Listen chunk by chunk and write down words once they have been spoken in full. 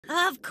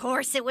Of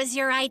course it was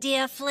your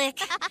idea, Flick.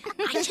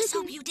 I just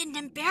hope you didn't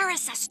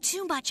embarrass us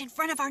too much in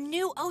front of our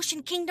new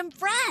Ocean Kingdom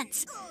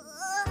friends.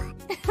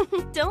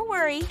 Don't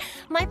worry.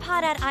 My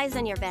pod had eyes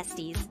on your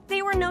besties.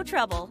 They were no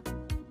trouble.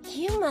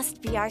 You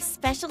must be our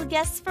special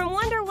guests from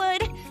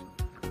Wonderwood.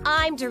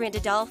 I'm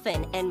Dorinda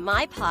Dolphin, and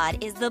my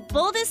pod is the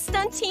boldest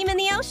stunt team in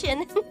the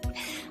ocean.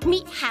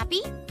 Meet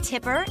Happy,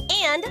 Tipper,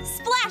 and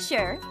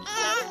Splasher.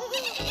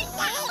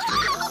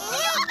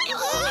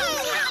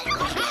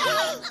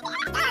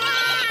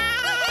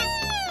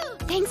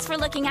 Thanks for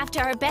looking after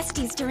our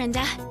besties,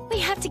 Dorinda. We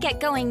have to get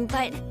going,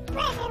 but...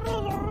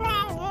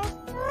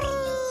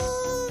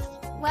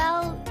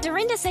 Well,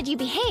 Dorinda said you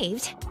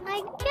behaved.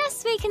 I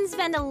guess we can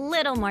spend a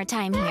little more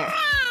time here,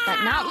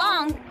 but not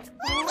long.